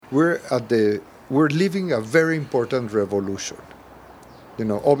we're living a very important revolution.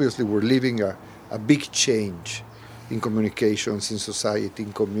 Obviously we're living a big change in communications, in society,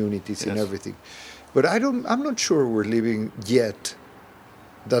 in communities, in everything. But I'm not sure we're living yet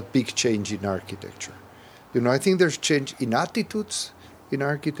that big change in architecture. I think there's change in attitudes in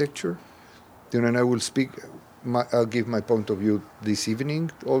architecture. And I'll give my point of view this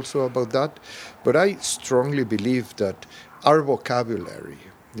evening also about that. But I strongly believe that our vocabulary,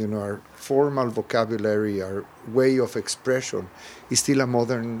 our formal vocabulary, our way of expression is still a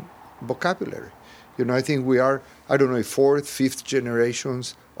modern vocabulary. I think we are, fourth, fifth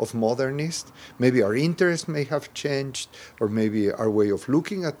generations of modernists. Maybe our interests may have changed, or maybe our way of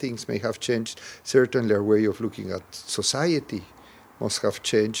looking at things may have changed. Certainly our way of looking at society must have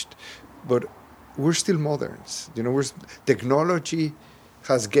changed. But we're still moderns. Technology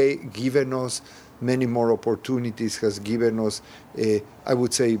has given us many more opportunities, has given us, I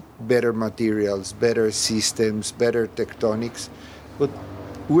would say, better materials, better systems, better tectonics. But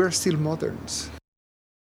we're still moderns.